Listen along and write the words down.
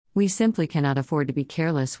We simply cannot afford to be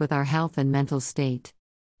careless with our health and mental state.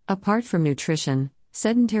 Apart from nutrition,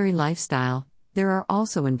 sedentary lifestyle, there are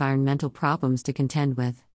also environmental problems to contend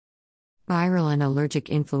with. Viral and allergic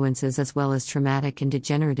influences, as well as traumatic and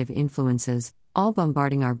degenerative influences, all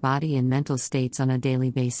bombarding our body and mental states on a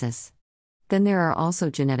daily basis. Then there are also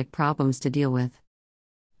genetic problems to deal with.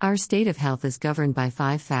 Our state of health is governed by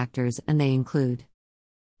 5 factors, and they include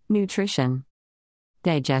nutrition,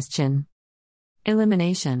 digestion,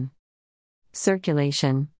 elimination,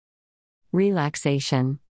 circulation,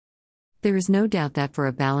 relaxation. There is no doubt that for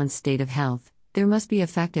a balanced state of health, there must be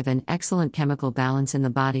effective and excellent chemical balance in the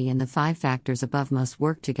body, and the 5 factors above must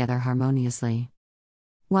work together harmoniously.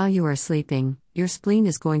 While you are sleeping, your spleen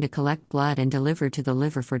is going to collect blood and deliver to the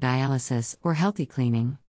liver for dialysis or healthy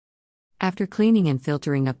cleaning. After cleaning and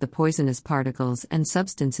filtering up the poisonous particles and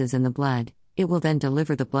substances in the blood, it will then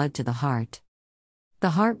deliver the blood to the heart.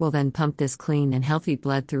 The heart will then pump this clean and healthy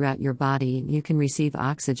blood throughout your body, and you can receive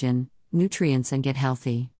oxygen, nutrients, and get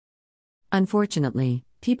healthy. Unfortunately,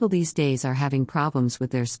 people these days are having problems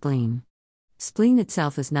with their spleen. Spleen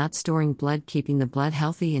itself is not storing blood, keeping the blood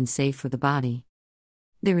healthy and safe for the body.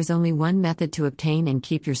 There is only one method to obtain and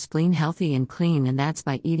keep your spleen healthy and clean, and that's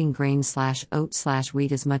by eating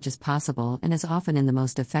grain/oat/wheat as much as possible and as often in the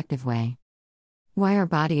most effective way. Why our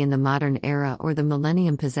body in the modern era or the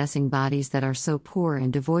millennium possessing bodies that are so poor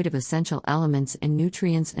and devoid of essential elements and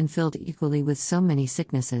nutrients and filled equally with so many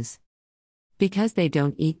sicknesses? Because they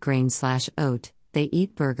don't eat grain/oat, they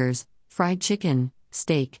eat burgers, fried chicken,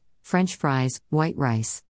 steak, French fries, white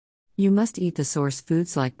rice. You must eat the source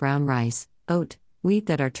foods like brown rice, oat, wheat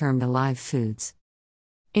that are termed alive foods.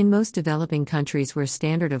 In most developing countries where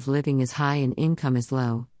standard of living is high and income is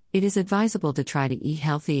low, it is advisable to try to eat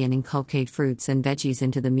healthy and inculcate fruits and veggies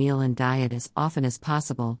into the meal and diet as often as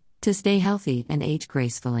possible, to stay healthy and age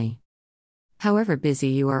gracefully. However busy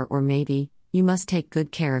you are, or maybe, you must take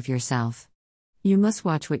good care of yourself. You must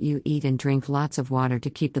watch what you eat and drink lots of water to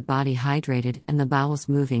keep the body hydrated and the bowels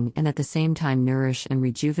moving, and at the same time nourish and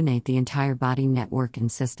rejuvenate the entire body network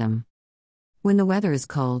and system. When the weather is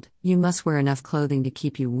cold, you must wear enough clothing to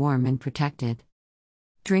keep you warm and protected.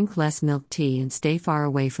 Drink less milk tea and stay far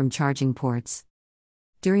away from charging ports.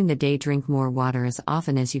 During the day, drink more water as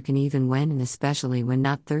often as you can, even when and especially when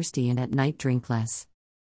not thirsty, and at night drink less.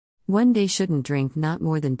 One day shouldn't drink not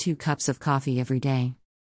more than 2 cups of coffee every day.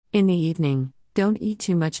 In the evening, don't eat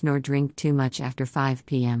too much nor drink too much after 5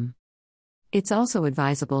 p.m. It's also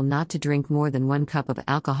advisable not to drink more than 1 cup of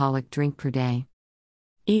alcoholic drink per day.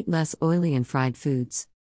 Eat less oily and fried foods.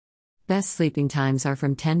 Best sleeping times are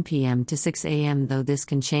from 10 p.m. to 6 a.m., though this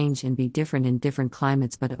can change and be different in different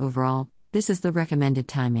climates, but overall, this is the recommended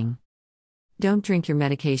timing. Don't drink your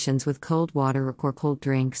medications with cold water or cold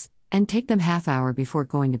drinks, and take them half hour before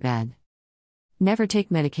going to bed. Never take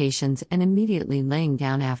medications and immediately laying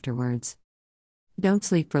down afterwards. Don't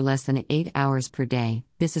sleep for less than 8 hours per day,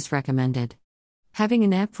 this is recommended. Having a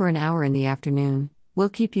nap for an hour in the afternoon will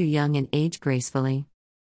keep you young and age gracefully.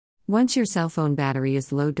 Once your cell phone battery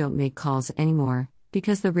is low, don't make calls anymore,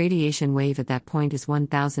 because the radiation wave at that point is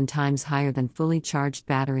 1,000 times higher than fully charged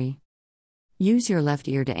battery. Use your left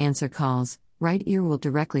ear to answer calls, right ear will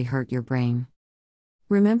directly hurt your brain.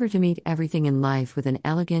 Remember to meet everything in life with an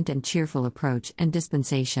elegant and cheerful approach and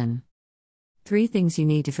dispensation. 3 things you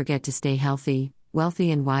need to forget to stay healthy,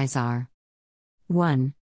 wealthy, and wise are: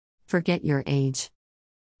 1. Forget your age.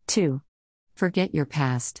 2. Forget your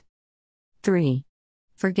past. 3.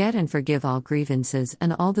 Forget and forgive all grievances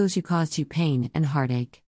and all those who caused you pain and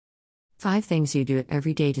heartache. 5 things you do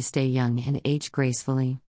every day to stay young and age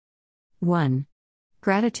gracefully. 1.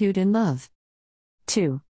 Gratitude and love.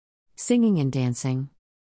 2. Singing and dancing.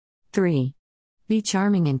 3. Be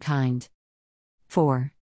charming and kind.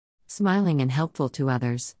 4. Smiling and helpful to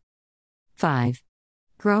others. 5.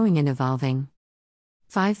 Growing and evolving.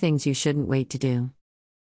 5 things you shouldn't wait to do.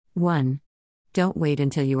 1. Don't wait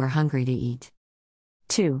until you are hungry to eat.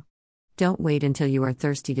 2. Don't wait until you are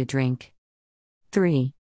thirsty to drink.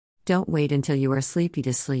 3. Don't wait until you are sleepy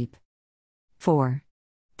to sleep. 4.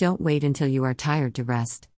 Don't wait until you are tired to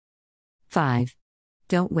rest. 5.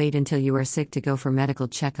 Don't wait until you are sick to go for medical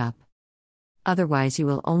checkup. Otherwise, you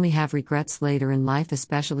will only have regrets later in life,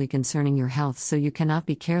 especially concerning your health, so you cannot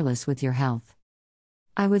be careless with your health.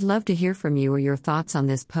 I would love to hear from you or your thoughts on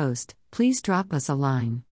this post. Please drop us a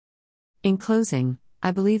line. In closing,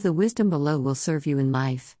 I believe the wisdom below will serve you in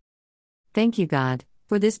life. Thank you, God,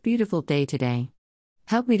 for this beautiful day today.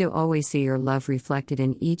 Help me to always see your love reflected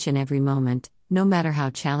in each and every moment, no matter how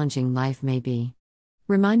challenging life may be.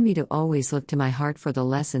 Remind me to always look to my heart for the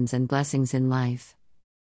lessons and blessings in life.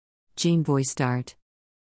 Jean Boy Start.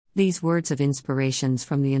 These words of inspirations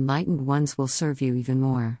from the enlightened ones will serve you even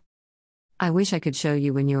more. I wish I could show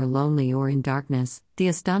you when you're lonely or in darkness, the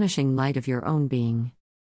astonishing light of your own being.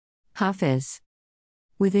 Hafiz.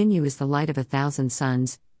 Within you is the light of 1,000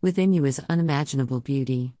 suns, within you is unimaginable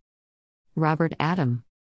beauty. Robert Adam.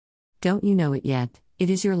 Don't you know it yet? It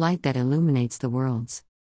is your light that illuminates the worlds.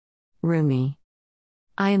 Rumi.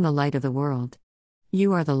 I am the light of the world.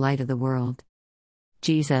 You are the light of the world.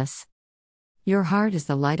 Jesus. Your heart is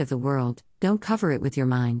the light of the world, don't cover it with your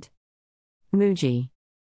mind. Muji.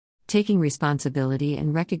 Taking responsibility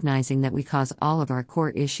and recognizing that we cause all of our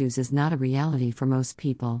core issues is not a reality for most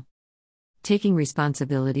people. Taking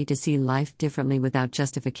responsibility to see life differently without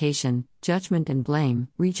justification, judgment and blame,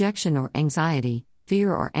 rejection or anxiety,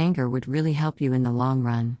 fear or anger would really help you in the long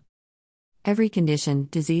run. Every condition,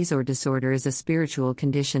 disease or disorder is a spiritual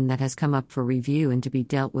condition that has come up for review and to be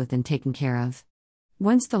dealt with and taken care of.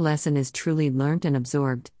 Once the lesson is truly learnt and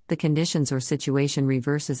absorbed, the conditions or situation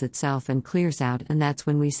reverses itself and clears out, and that's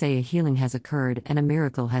when we say a healing has occurred and a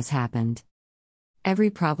miracle has happened. Every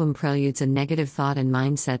problem preludes a negative thought and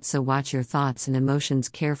mindset, so watch your thoughts and emotions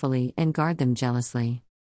carefully and guard them jealously.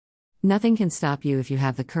 Nothing can stop you if you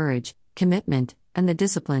have the courage, commitment, and the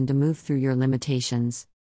discipline to move through your limitations.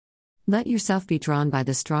 Let yourself be drawn by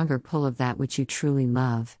the stronger pull of that which you truly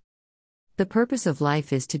love. The purpose of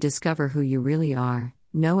life is to discover who you really are,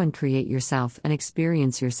 know and create yourself and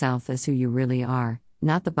experience yourself as who you really are,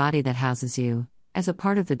 not the body that houses you, as a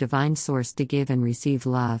part of the divine source to give and receive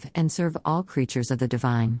love and serve all creatures of the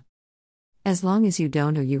divine. As long as you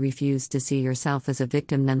don't or you refuse to see yourself as a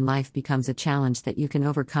victim, then life becomes a challenge that you can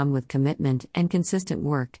overcome with commitment and consistent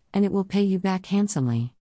work, and it will pay you back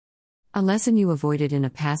handsomely. A lesson you avoided in a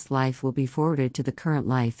past life will be forwarded to the current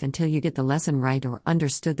life until you get the lesson right or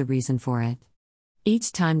understood the reason for it.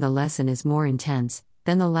 Each time the lesson is more intense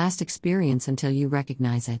than the last experience until you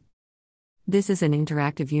recognize it. This is an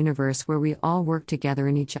interactive universe where we all work together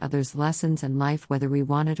in each other's lessons and life, whether we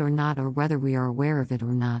want it or not, or whether we are aware of it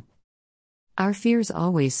or not. Our fears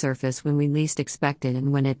always surface when we least expect it,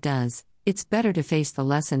 and when it does, it's better to face the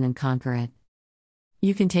lesson and conquer it.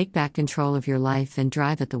 You can take back control of your life and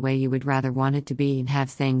drive it the way you would rather want it to be, and have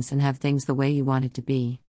things the way you want it to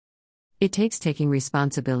be. It takes taking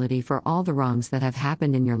responsibility for all the wrongs that have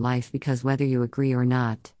happened in your life, because whether you agree or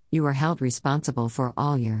not, you are held responsible for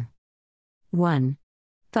all your 1.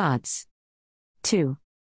 Thoughts. 2.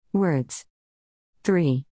 Words.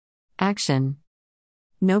 3. Action.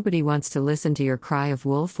 Nobody wants to listen to your cry of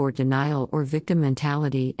wolf or denial or victim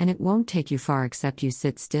mentality, and it won't take you far except you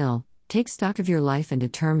sit still, take stock of your life and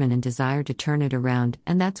determine and desire to turn it around,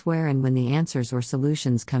 and that's where and when the answers or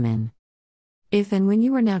solutions come in. If and when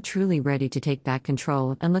you are now truly ready to take back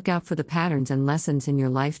control and look out for the patterns and lessons in your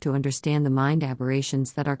life to understand the mind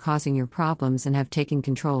aberrations that are causing your problems and have taken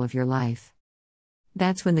control of your life.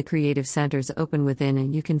 That's when the creative centers open within,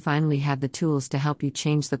 and you can finally have the tools to help you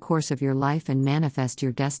change the course of your life and manifest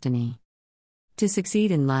your destiny. To succeed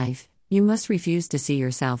in life, you must refuse to see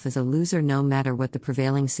yourself as a loser no matter what the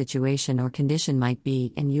prevailing situation or condition might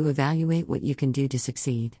be, and you evaluate what you can do to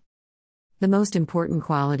succeed. The most important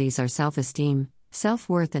qualities are self-esteem,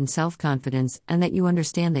 self-worth and self-confidence, and that you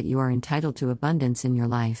understand that you are entitled to abundance in your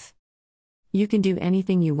life. You can do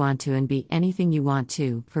anything you want to and be anything you want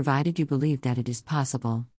to, provided you believe that it is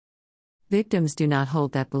possible. Victims do not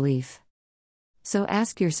hold that belief. So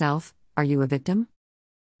ask yourself, are you a victim?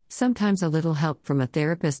 Sometimes a little help from a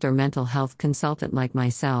therapist or mental health consultant like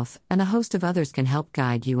myself, and a host of others, can help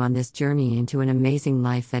guide you on this journey into an amazing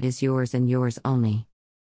life that is yours and yours only.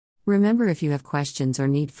 Remember, if you have questions or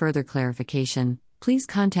need further clarification, please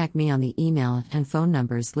contact me on the email and phone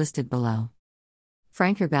numbers listed below.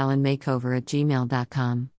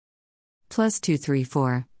 frankerballenmakeover@gmail.com.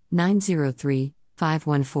 +234 903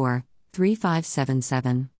 514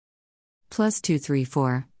 3577.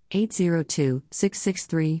 +234 802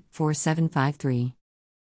 663 4753.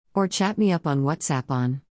 Or chat me up on WhatsApp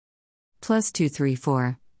on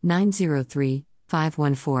 +234 903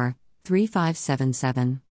 514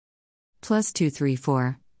 3577.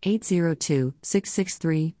 +234 802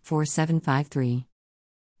 663 4753.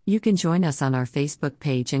 You can join us on our Facebook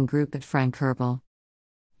page and group at Frank Herbal.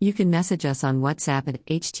 You can message us on WhatsApp at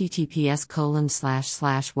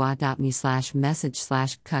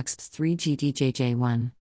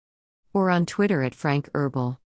https://wa.me/message/cuxt3gdjj1. Or on Twitter at Frank Herbal.